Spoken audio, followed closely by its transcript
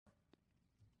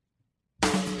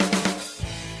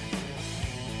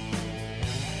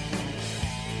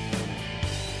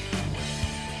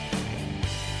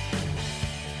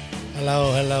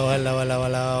Hello, hello, hello, hello,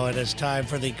 hello. It is time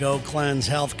for the Go Cleanse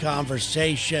Health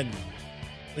Conversation.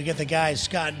 We get the guys,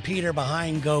 Scott and Peter,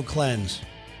 behind Go Cleanse.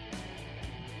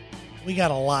 We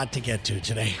got a lot to get to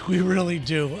today. We really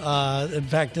do. In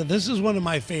fact, this is one of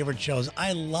my favorite shows.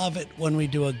 I love it when we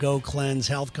do a Go Cleanse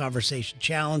Health Conversation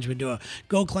Challenge. We do a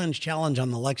Go Cleanse Challenge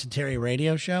on the Lex and Terry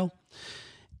radio show.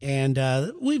 And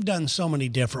we've done so many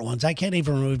different ones. I can't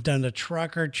even remember. We've done a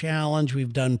trucker challenge.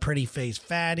 We've done pretty face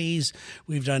fatties.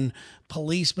 We've done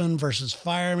policemen versus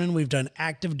firemen. We've done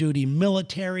active duty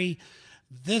military.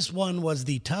 This one was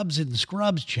the Tubs and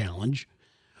Scrubs challenge,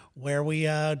 where we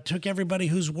took everybody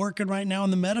who's working right now in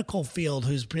the medical field,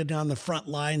 who's been on the front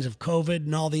lines of COVID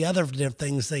and all the other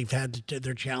things they've had to do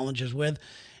their challenges with.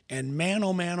 And man,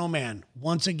 oh man, oh man,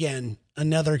 once again,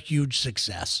 another huge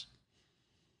success.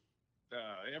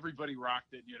 Everybody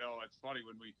rocked it. You know, it's funny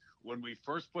when we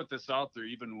first put this out there,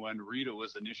 even when Rita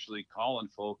was initially calling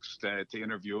folks to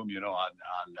interview them, you know,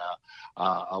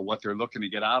 on what they're looking to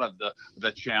get out of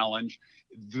the challenge.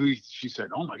 She said,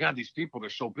 "Oh my God, these people, they're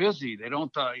so busy. They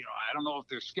don't, I don't know if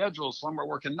their schedules. Some are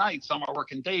working nights, some are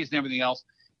working days, and everything else."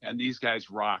 And these guys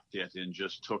rocked it and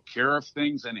just took care of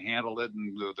things and handled it.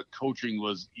 And the coaching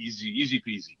was easy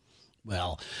peasy.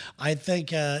 Well, I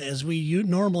think as we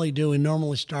normally do, we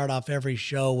normally start off every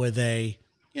show with a,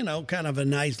 kind of a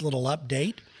nice little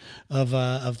update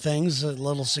of things,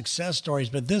 little success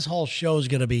stories. But this whole show is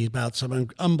going to be about some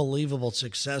unbelievable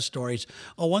success stories.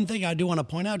 Oh, one thing I do want to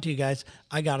point out to you guys,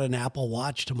 I got an Apple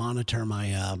Watch to monitor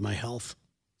my my health.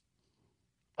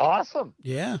 Awesome.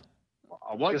 Yeah.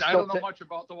 I don't know much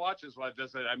about the watches. What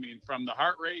does it? I mean, from the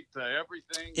heart rate to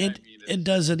everything. It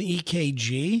does an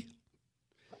EKG.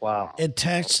 Wow. It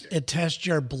tests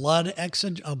your blood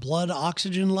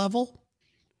oxygen level.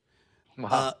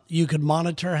 Wow. You could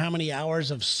monitor how many hours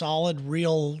of solid,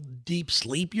 real deep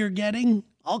sleep you're getting.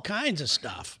 All kinds of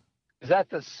stuff. Is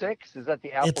that the 6? Is that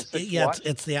the Apple 6 watch?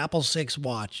 It's the Apple 6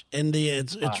 watch. And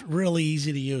it's really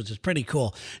easy to use. It's pretty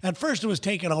cool. At first, it was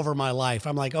taking over my life.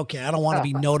 I'm like, okay, I don't want to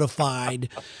be notified.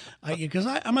 Because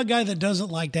I'm a guy that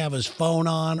doesn't like to have his phone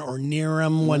on or near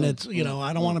him when it's, I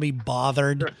don't want to be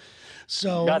bothered.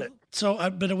 So, Got it.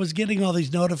 But it was getting all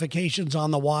these notifications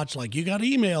on the watch, like you got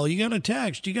email, you got a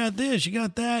text, you got this, you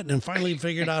got that. And finally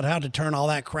figured out how to turn all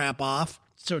that crap off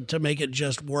to make it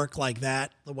just work like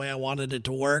that, the way I wanted it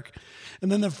to work.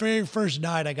 And then the very first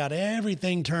night I got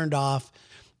everything turned off.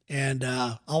 And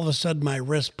all of a sudden my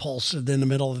wrist pulsed in the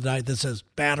middle of the night that says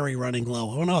battery running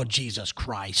low. Oh, Jesus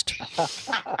Christ.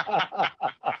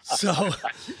 So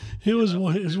it was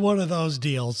one of those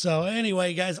deals. So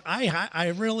anyway, guys,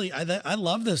 I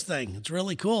love this thing. It's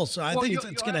really cool. So I think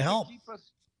it's going to help.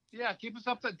 Keep us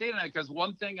up to date on it, because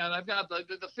one thing, and I've got the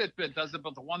Fitbit does it,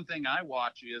 but the one thing I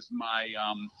watch is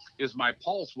my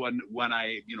pulse when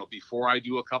I, before I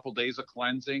do a couple days of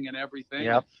cleansing and everything.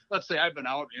 Yep. Let's say I've been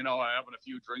out, having a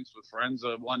few drinks with friends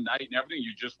one night and everything.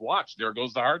 You just watch. There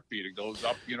goes the heartbeat. It goes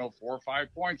up, 4 or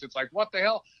 5 points. It's like, what the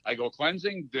hell? I go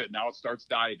cleansing. Now it starts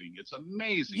diving. It's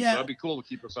amazing. Yeah. So it'd be cool to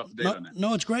keep us up to date on it.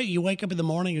 No, it's great. You wake up in the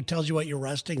morning, it tells you what your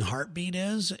resting heartbeat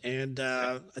is. And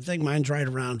I think mine's right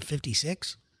around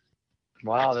 56.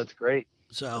 Wow, that's great.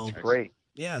 So that's great.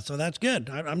 Yeah, so that's good.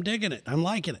 I'm digging it. I'm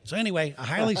liking it. So anyway, I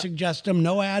highly suggest them.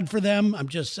 No ad for them. I'm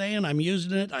just saying I'm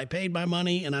using it. I paid my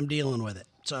money and I'm dealing with it.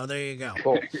 So there you go.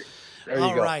 Cool. There you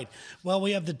all go. right. Well,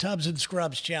 we have the Tubs and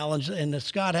Scrubs challenge, and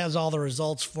Scott has all the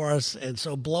results for us. And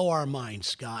so blow our minds,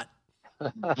 Scott.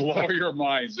 Blow your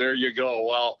minds. There you go.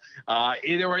 Well,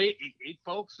 there were eight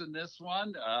folks in this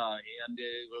one.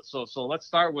 So let's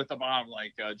start with the bottom,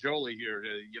 like Jolie here.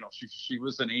 She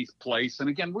was in 8th place. And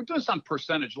again, we're doing some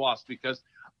percentage loss because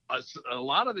a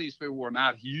lot of these people were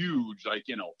not huge, like,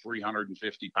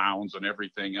 350 pounds and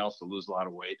everything else to lose a lot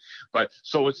of weight. But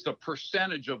so it's the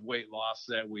percentage of weight loss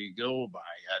that we go by.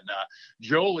 And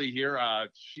Jolie here,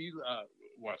 she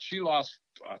lost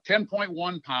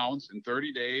 10.1 pounds in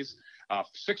 30 days.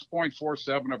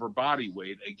 6.47 of her body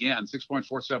weight. Again,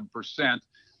 6.47%.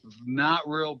 Not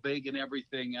real big and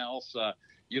everything else.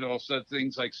 So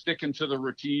things like sticking to the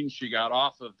routine. She got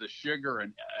off of the sugar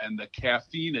and the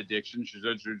caffeine addiction. She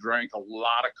drank a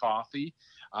lot of coffee,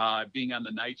 being on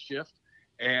the night shift.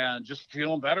 And just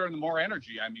feeling better and more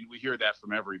energy. I mean, we hear that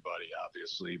from everybody,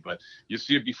 obviously, but you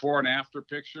see it before and after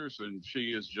pictures, and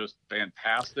she is just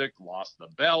fantastic. Lost the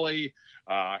belly,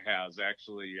 has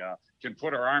actually can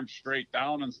put her arms straight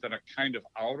down instead of kind of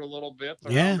out a little bit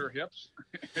around her hips.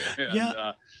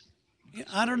 And,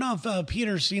 I don't know if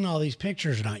Peter's seen all these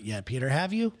pictures or not yet. Peter,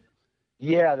 have you?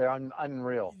 Yeah, they're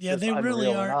unreal. Yeah, Just they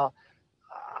really unreal. are.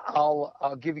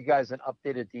 I'll give you guys an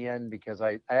update at the end, because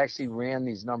I actually ran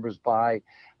these numbers by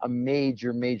a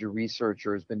major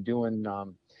researcher who's been doing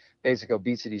basic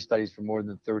obesity studies for more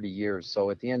than 30 years. So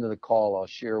at the end of the call, I'll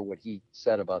share what he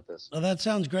said about this. Well, that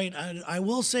sounds great. I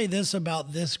will say this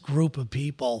about this group of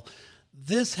people.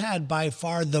 This had by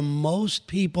far the most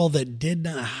people that did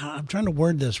not. I'm trying to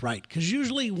word this right, because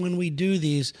usually when we do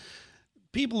these,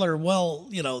 people are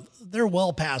they're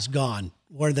well past gone,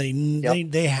 where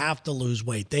they have to lose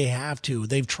weight. They have to.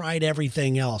 They've tried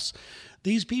everything else.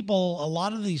 These people, a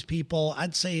lot of these people,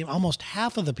 I'd say almost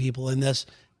half of the people in this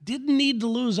didn't need to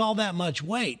lose all that much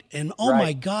weight. And oh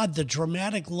my God, the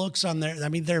dramatic looks on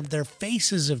their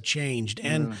faces have changed,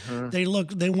 and they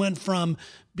went from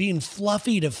being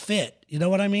fluffy to fit. You know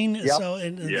what I mean? Yep. So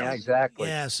yeah, exactly.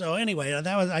 Yeah. So anyway,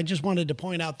 I just wanted to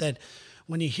point out that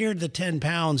when you hear the 10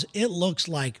 pounds, it looks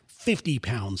like 50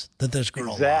 pounds that this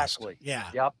girl lost. Yeah.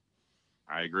 Yep.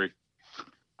 I agree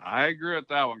with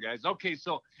that one, guys. Okay,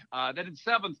 so then in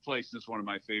seventh place, this is one of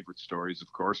my favorite stories,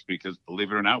 of course, because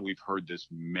believe it or not, we've heard this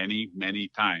many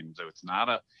times. So it's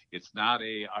not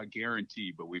a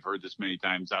guarantee, but we've heard this many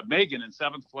times. Megan in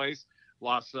seventh place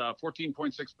lost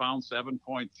 14.6 pounds,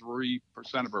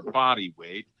 7.3% of her body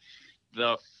weight.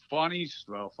 The funny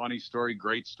story,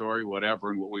 great story, whatever,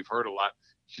 and what we've heard a lot.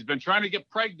 She's been trying to get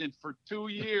pregnant for 2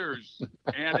 years,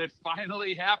 and it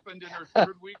finally happened in her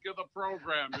third week of the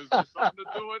program. Is there something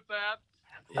to do with that?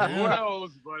 Yeah. Who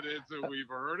knows? But we've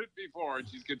heard it before, and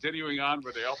she's continuing on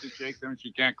with a healthy shake. Then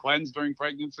she can't cleanse during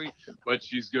pregnancy, but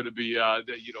she's going to be,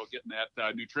 getting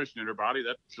that nutrition in her body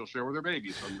that she'll share with her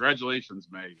baby. So congratulations,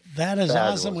 Megan. That is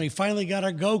awesome. We finally got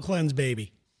our Go Cleanse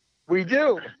baby. We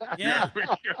do. Yeah. There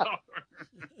we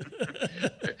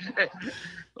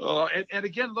go. And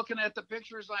again, looking at the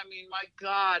pictures, my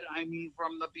God,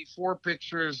 from the before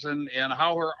pictures and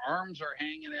how her arms are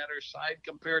hanging at her side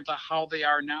compared to how they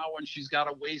are now when she's got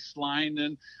a waistline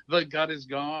and the gut is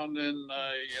gone and,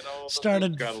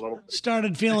 started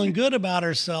feeling good about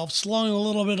herself, slowing a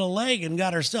little bit of leg, and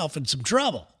got herself in some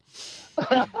trouble.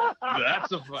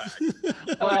 That's a fact.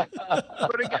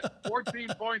 But again,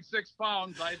 14.6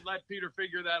 pounds. I'd let Peter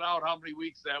figure that out, how many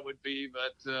weeks that would be,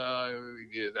 but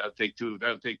that'll take too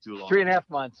long. 3.5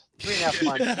 months. 3.5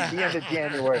 months. The end of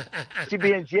January. She'd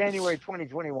be in January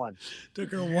 2021.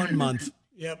 Took her 1 month.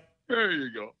 Yep. There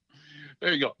you go.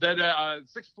 Then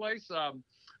sixth place,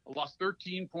 lost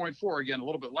 13.4, again, a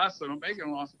little bit less than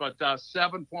Megan lost, but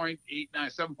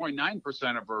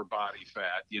 7.9% of her body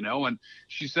fat, and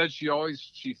she said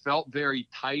she felt very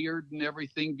tired and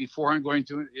everything before I'm going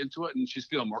into it, and she's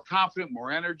feeling more confident,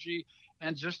 more energy,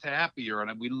 and just happier.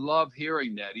 And we love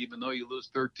hearing that. Even though you lose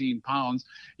 13 pounds,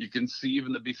 you can see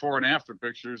even the before and after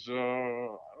pictures. I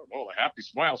don't know, the happy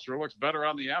smile sure looks better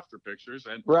on the after pictures.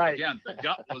 And again, the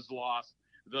gut was lost.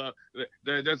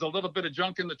 There's a little bit of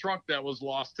junk in the trunk that was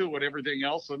lost too, with everything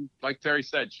else. And like Terry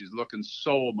said, she's looking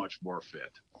so much more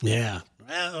fit. Yeah,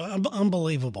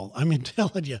 unbelievable.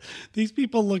 Telling you, these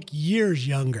people look years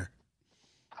younger.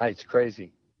 It's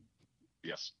crazy.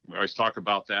 Yes, we always talk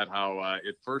about that, how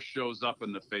it first shows up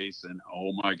in the face, and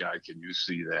oh my God, can you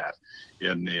see that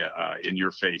in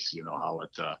your face? How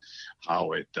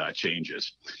it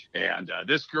changes. And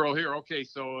this girl here, okay,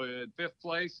 so in fifth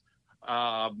place.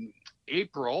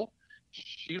 April,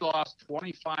 she lost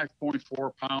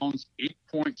 25.4 pounds,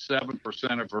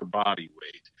 8.7% of her body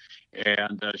weight.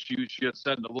 And she had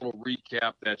said in a little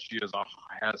recap that she has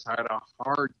had a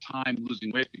hard time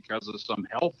losing weight because of some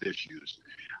health issues.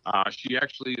 She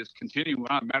actually is continuing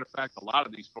on. Matter of fact, a lot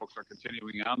of these folks are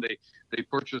continuing on. They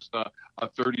purchased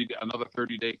another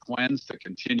 30-day cleanse to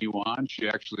continue on. She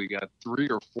actually got 3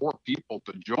 or 4 people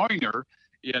to join her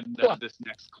in this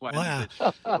next cleanse,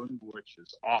 which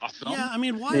is awesome. Yeah,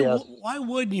 why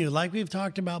wouldn't you? Like we've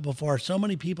talked about before, so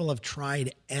many people have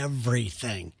tried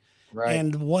everything. Right.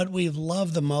 And what we've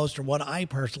loved the most, or what I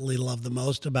personally love the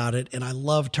most about it, and I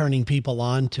love turning people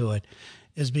on to it,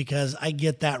 is because I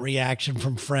get that reaction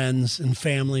from friends and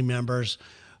family members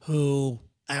who,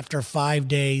 after 5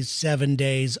 days, 7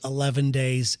 days, 11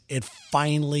 days, it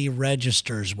finally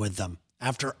registers with them.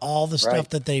 After all the stuff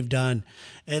that they've done,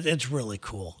 it's really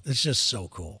cool. It's just so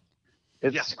cool.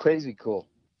 It's crazy cool.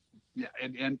 Yeah,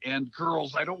 and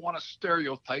girls, I don't want to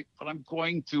stereotype, but I'm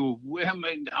going to.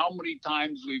 Women, how many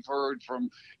times we've heard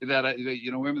from that,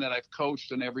 women that I've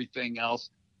coached and everything else.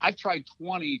 I've tried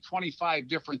 20, 25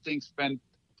 different things, spent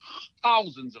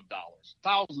thousands of dollars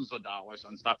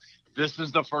on stuff. This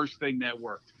is the first thing that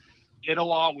worked.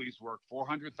 It'll always work.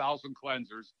 400,000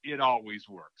 cleansers. It always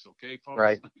works. Okay, folks?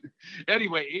 Right.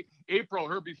 Anyway, April,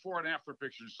 her before and after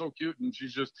picture is so cute. And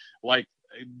she's just like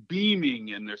beaming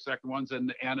in their second ones.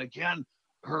 And again,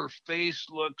 her face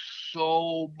looks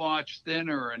so much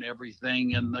thinner and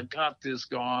everything, and the gut is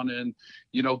gone. And,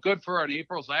 good for her. And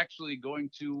April's actually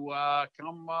going to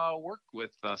come work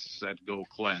with us at Go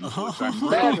Cleanse, which I'm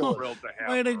really thrilled to have.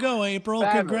 Way to go, April.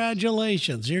 Fabulous.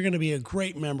 Congratulations. You're going to be a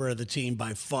great member of the team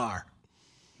by far.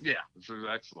 Yeah, this is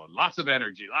excellent. Lots of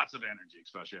energy,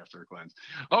 especially after a cleanse.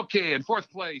 Okay, in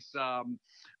fourth place,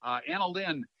 Anna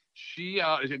Lynn. She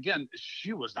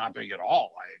was not big at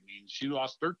all. I mean, she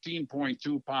lost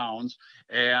 13.2 pounds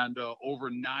and over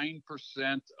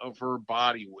 9% of her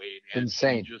body weight. And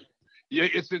insane.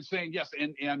 It's insane. Yes.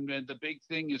 And the big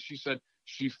thing is, she said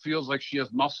she feels like she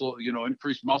has muscle,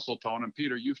 increased muscle tone. And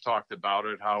Peter, you've talked about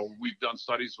it, how we've done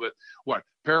studies with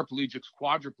paraplegics,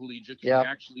 quadriplegics, Yep.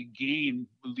 who actually gain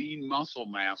lean muscle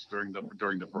mass during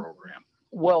the program.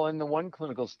 Well, in the one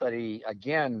clinical study,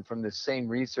 again, from the same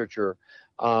researcher,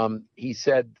 he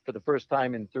said for the first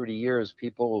time in 30 years,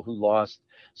 people who lost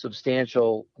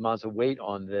substantial amounts of weight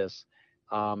on this,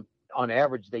 on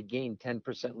average, they gained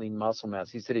 10% lean muscle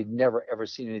mass. He said he'd never, ever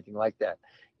seen anything like that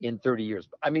in 30 years.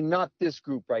 I mean, not this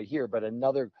group right here, but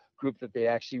another group that they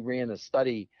actually ran a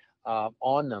study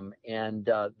on them. And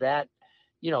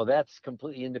that's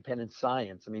completely independent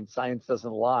science. I mean, science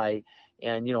doesn't lie.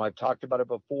 And, I've talked about it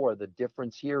before. The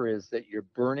difference here is that you're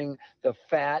burning, the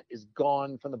fat is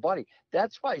gone from the body.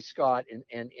 That's why, Scott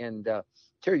and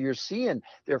Terry, you're seeing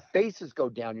their faces go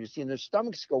down. You're seeing their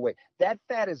stomachs go away. That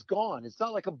fat is gone. It's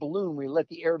not like a balloon where you let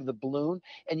the air to the balloon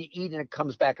and you eat and it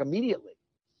comes back immediately.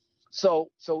 So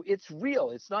it's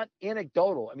real. It's not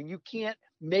anecdotal. I mean, you can't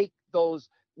make those.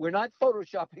 We're not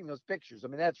photoshopping those pictures. I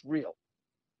mean, that's real.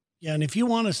 Yeah, and if you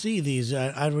want to see these,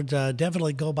 I would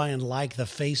definitely go by and like the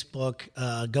Facebook,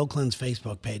 Go Cleanse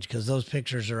Facebook page, because those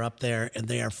pictures are up there and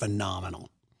they are phenomenal.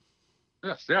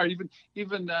 Yes, they are.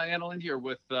 Even Anna Lynn here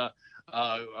with not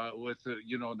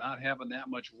having that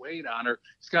much weight on her.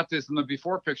 She's got this in the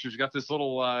before pictures. She's got this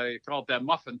little, call it that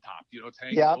muffin top. It's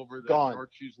hanging over the short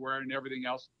she's wearing and everything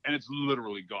else, and it's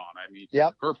literally gone. I mean,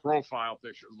 her profile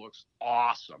picture looks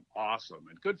awesome,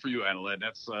 and good for you, Anna Lynn.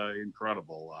 That's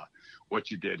incredible what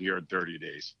you did here in 30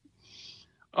 days.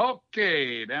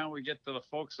 Okay, now we get to the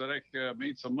folks that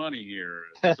made some money here.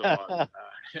 So,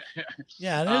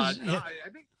 yeah, it is. I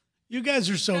think. You guys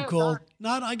are so cool.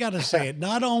 I got to say it.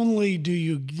 Not only do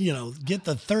you get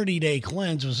the 30-day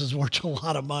cleanse, which is worth a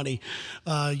lot of money,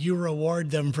 you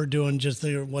reward them for doing just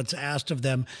what's asked of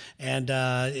them, and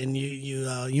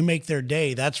you make their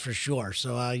day. That's for sure.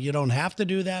 So you don't have to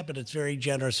do that, but it's very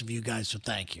generous of you guys. So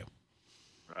thank you.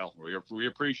 Well, we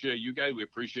appreciate you guys. We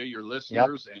appreciate your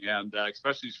listeners, and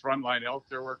especially these frontline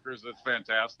healthcare workers. That's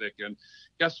fantastic. And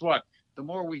guess what? The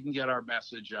more we can get our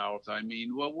message out, I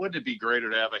mean, well, wouldn't it be greater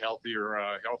to have a healthier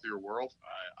world?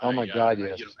 Oh my God,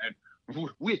 yes. And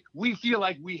we feel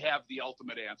like we have the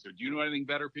ultimate answer. Do you know anything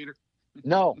better, Peter?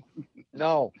 No,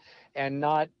 and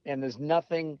there's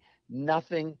nothing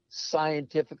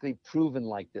scientifically proven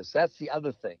like this. That's the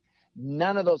other thing.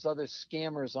 None of those other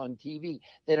scammers on TV,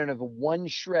 they don't have one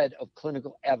shred of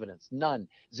clinical evidence. None.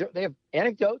 They have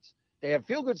anecdotes. They have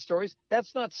feel-good stories.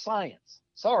 That's not science.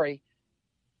 Sorry.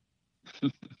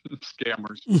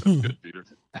 Scammers. That's good, Peter.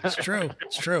 It's true.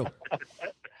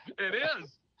 It is.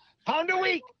 Pound a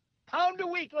week.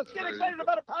 Let's get excited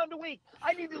about a pound a week.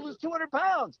 I need to lose 200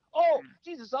 pounds. Oh,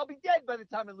 Jesus, I'll be dead by the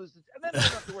time I lose it. And then I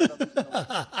don't have to worry about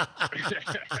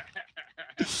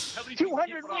this.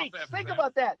 200 weeks. Think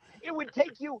about that. It would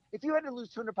take you, if you had to lose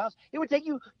 200 pounds, it would take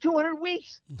you 200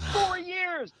 weeks, 4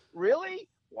 years. Really?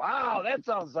 Wow, that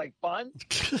sounds like fun.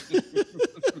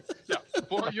 Yeah,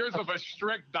 4 years of a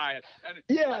strict diet. And,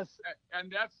 yes.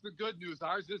 And that's the good news.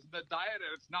 Ours isn't the diet,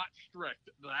 and it's not strict.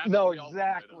 No,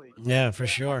 exactly. Yeah, for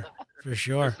sure.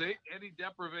 Any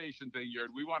deprivation thing,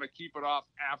 we want to keep it off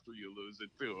after you lose it,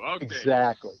 too. Okay.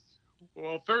 Exactly.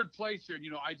 Well, third place here,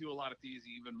 I do a lot of these,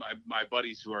 even my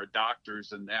buddies who are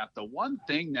doctors and that. The one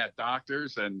thing that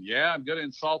doctors, and I'm going to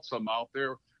insult some out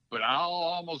there, but I'll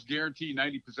almost guarantee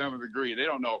 90% of them agree. They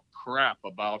don't know crap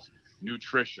about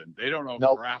nutrition. They don't know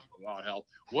crap about health.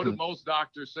 What do most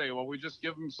doctors say? Well, we just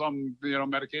give them some,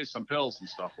 medication, some pills and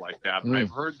stuff like that.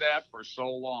 I've heard that for so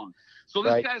long. So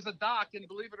this guy's a doc, and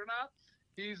believe it or not,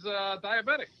 he's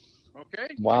diabetic.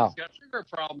 Okay. Wow. He's got sugar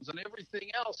problems and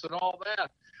everything else and all that.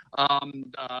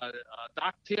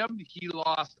 Doc Tim, he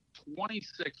lost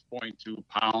 26.2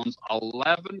 pounds,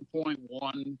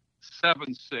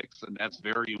 11.176, and that's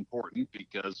very important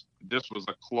because this was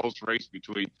a close race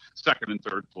between second and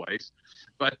third place.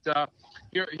 But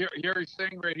here he's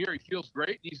saying right here, he feels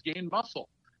great. He's gained muscle.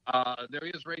 there he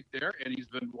is right there, and he's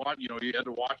been watching. He had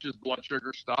to watch his blood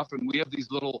sugar stuff, and we have these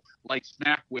little like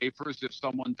snack wafers. If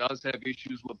someone does have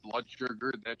issues with blood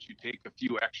sugar, that you take a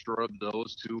few extra of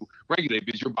those to regulate,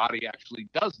 because your body actually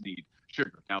does need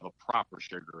sugar. Now, the proper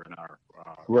sugar in our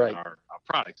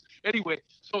products. Anyway,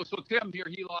 so Tim here,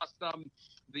 he lost the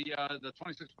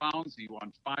 26 pounds. He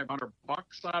won $500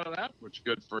 out of that, which is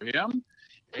good for him.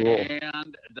 Cool.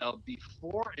 And the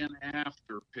before and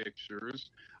after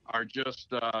pictures are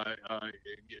just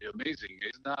amazing.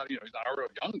 He's not a real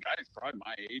young guy. He's probably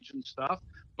my age and stuff.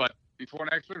 But before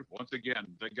and after, once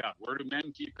again, where do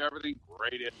men keep everything?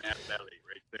 Right in that belly,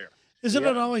 right there. Isn't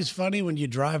it always funny when you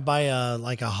drive by a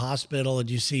hospital and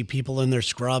you see people in their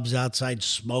scrubs outside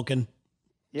smoking?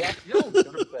 Yeah.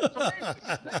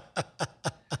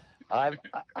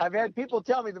 I've had people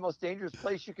tell me the most dangerous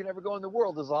place you can ever go in the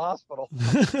world is a hospital.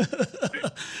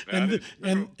 and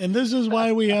this is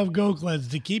why we have Go Cleanse,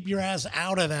 to keep your ass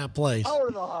out of that place. Out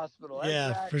of the hospital. Yeah,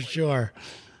 exactly. for sure.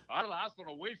 Out of the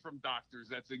hospital, away from doctors.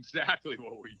 That's exactly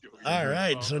what we do. All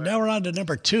right. So now we're on to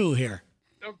number 2 here.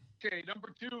 Okay,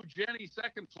 number 2, Jenny,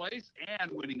 second place, and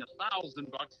winning $1,000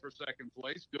 for second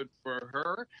place. Good for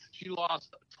her. She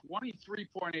lost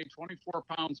 23.8, 24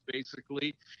 pounds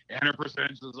basically, and her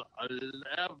percentage is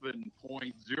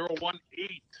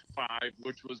 11.0185,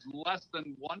 which was less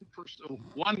than 1%,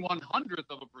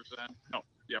 1/100th of a percent. No,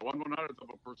 yeah, 1/100th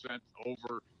of a percent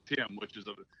over Tim, which is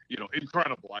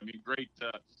incredible. I mean, great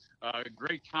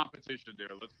competition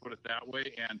there. Let's put it that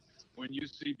way. And when you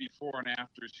see before and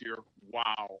afters here,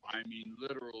 wow. I mean,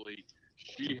 literally,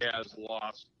 she has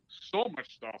lost so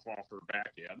much stuff off her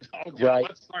back end. Okay, right.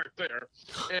 Let's start there.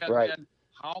 And then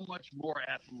how much more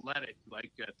athletic,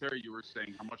 like Terry, you were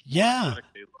saying, how much more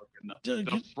athletic they look. And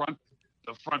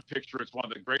the front picture, it's one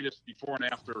of the greatest before and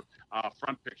after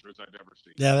front pictures I've ever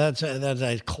seen. Yeah, that's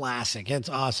a classic. It's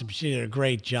awesome. She did a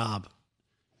great job.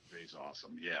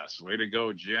 Awesome. Yes. Way to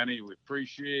go, Jenny. We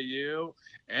appreciate you.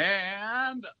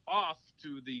 And off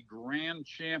to the grand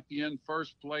champion,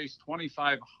 first place,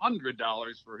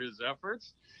 $2,500 for his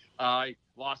efforts.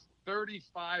 Lost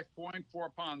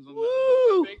 35.4 pounds. The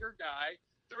bigger guy,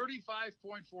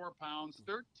 35.4 pounds,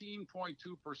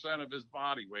 13.2% of his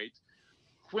body weight.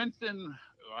 Quentin,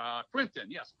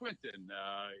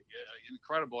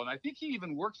 incredible. And I think he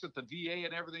even works at the VA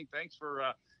and everything. Thanks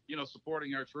for,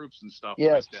 supporting our troops and stuff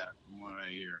like that. What I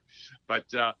hear. But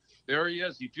there he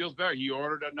is. He feels better. He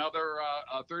ordered another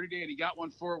 30-day, and he got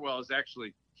one for,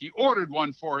 he ordered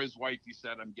one for his wife. He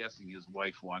said, I'm guessing his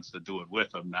wife wants to do it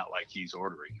with him, not like he's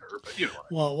ordering her. But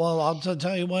Well, I'll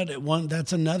tell you what.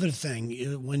 That's another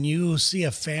thing. When you see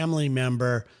a family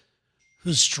member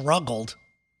who's struggled,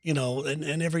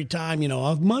 and every time,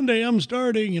 on Monday I'm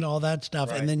starting, all that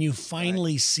stuff. Right. And then you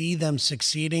finally see them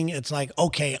succeeding. It's like,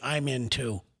 okay, I'm in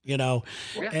too, and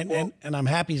I'm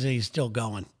happy that he's still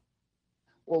going.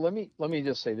 Well, let me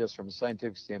just say this from a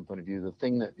scientific standpoint of view. The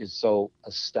thing that is so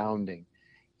astounding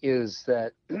is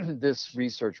that this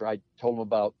researcher, I told him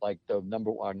about like our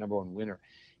number one winner.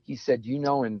 He said,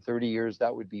 in 30 years,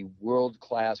 that would be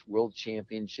world-class, world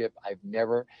championship. I've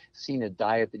never seen a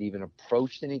diet that even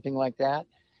approached anything like that.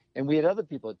 And we had other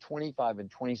people at 25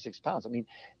 and 26 pounds. I mean,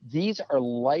 these are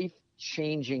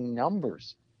life-changing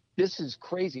numbers. This is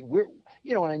crazy.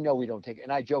 And I know we don't take it,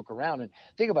 and I joke around and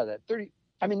think about that.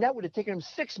 That would have taken him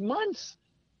 6 months.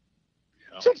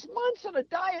 Yeah. 6 months on a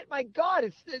diet. My God,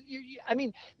 and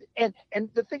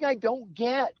the thing I don't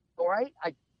get, all right,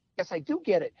 I guess I do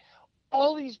get it.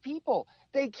 All these people,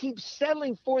 they keep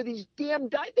settling for these damn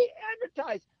diets. They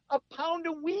advertise a pound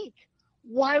a week.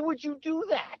 Why would you do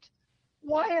that?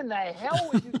 Why in the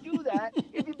hell would you do that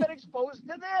if you've been exposed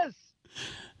to this?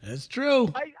 That's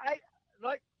true. I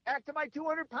back to my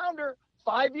 200-pounder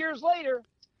 5 years later.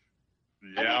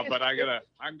 Yeah, but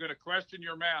I'm gonna question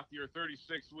your math. You're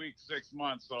 36 weeks, 6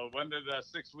 months. So when did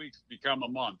 6 weeks become a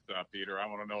month, Peter? I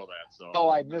want to know that. So.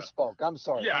 I misspoke. I'm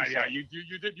sorry. Yeah. You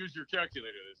did use your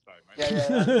calculator this time.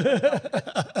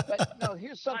 But no,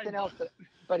 here's something else.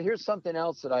 Here's something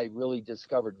else that I really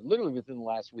discovered literally within the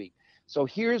last week. So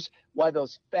here's why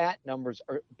those fat numbers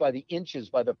are by the inches,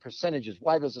 by the percentages.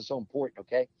 Why those are so important.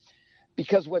 Okay,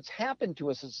 because what's happened to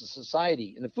us as a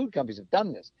society, and the food companies have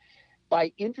done this.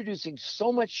 By introducing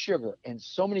so much sugar and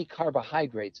so many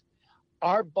carbohydrates,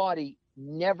 our body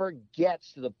never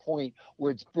gets to the point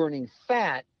where it's burning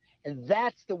fat, and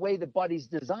that's the way the body's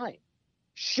designed.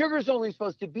 Sugar's only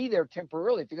supposed to be there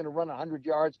temporarily if you're going to run 100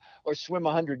 yards or swim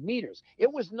 100 meters. It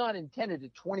was not intended to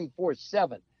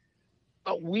 24/7.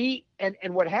 But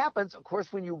and what happens, of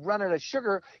course, when you run out of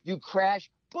sugar, you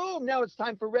crash, boom, now it's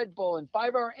time for Red Bull and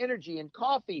 5-Hour Energy and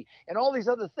coffee and all these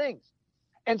other things.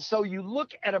 And so you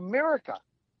look at America,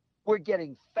 We're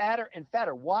getting fatter and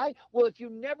fatter. Why? Well, if you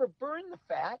never burn the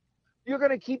fat, you're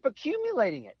going to keep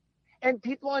accumulating it. And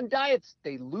people on diets,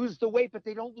 they lose the weight, but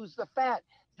they don't lose the fat.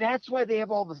 That's why they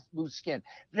have all the loose skin.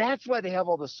 That's why they have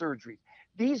all the surgeries.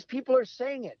 These people are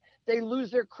saying it. They lose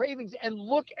their cravings. And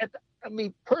look at,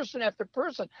 person after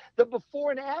person, the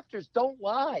before and afters don't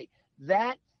lie.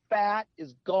 That fat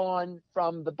is gone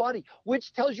from the body,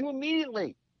 which tells you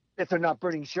immediately that they're not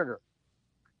burning sugar.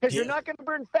 Because you're not going to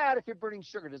burn fat if you're burning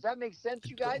sugar. Does that make sense,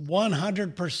 you guys?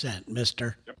 100%,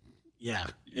 mister. Yep. Yeah,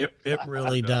 it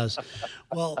really does.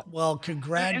 Well,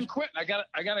 congrats. And Quentin, I got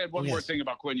to add one more thing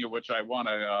about Quinn, which I want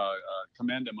to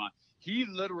commend him on. He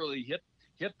literally hit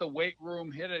the weight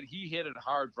room, he hit it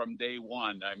hard from day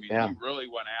one. I mean, he really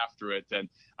went after it, and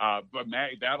but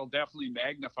that'll definitely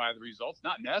magnify the results.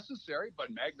 Not necessary, but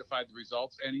magnify the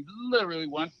results. And he literally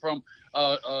went from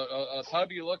a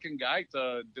tubby-looking guy to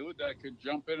a dude that could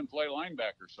jump in and play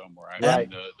linebacker somewhere. I mean,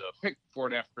 the pick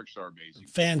 4.5 picks are amazing.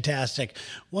 Fantastic.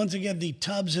 Once again, the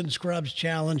Tubs and Scrubs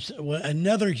Challenge,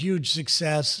 another huge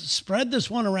success. Spread this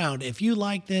one around. If you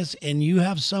like this and you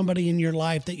have somebody in your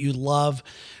life that you love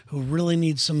who really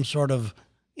needs some sort of,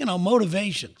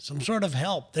 motivation, some sort of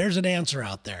help, there's an answer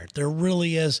out there. There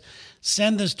really is.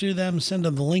 Send this to them. Send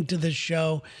them the link to this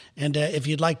show. And if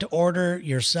you'd like to order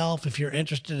yourself, if you're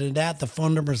interested in that, the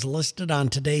phone number is listed on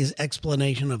today's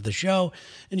explanation of the show.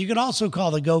 And you can also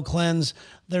call the Go Cleanse.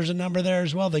 There's a number there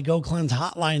as well, the Go Cleanse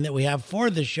hotline that we have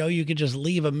for the show. You could just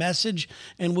leave a message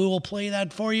and we will play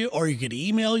that for you. Or you could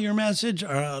email your message,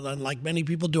 or like many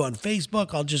people do on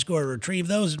Facebook. I'll just go and retrieve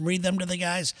those and read them to the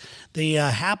guys. They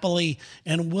happily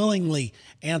and willingly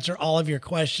answer all of your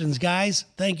questions. Guys,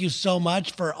 thank you so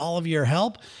much for all of your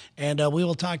help. And we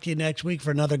will talk to you next week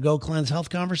for another Go Cleanse Health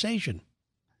Conversation.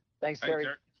 Thanks, Terry.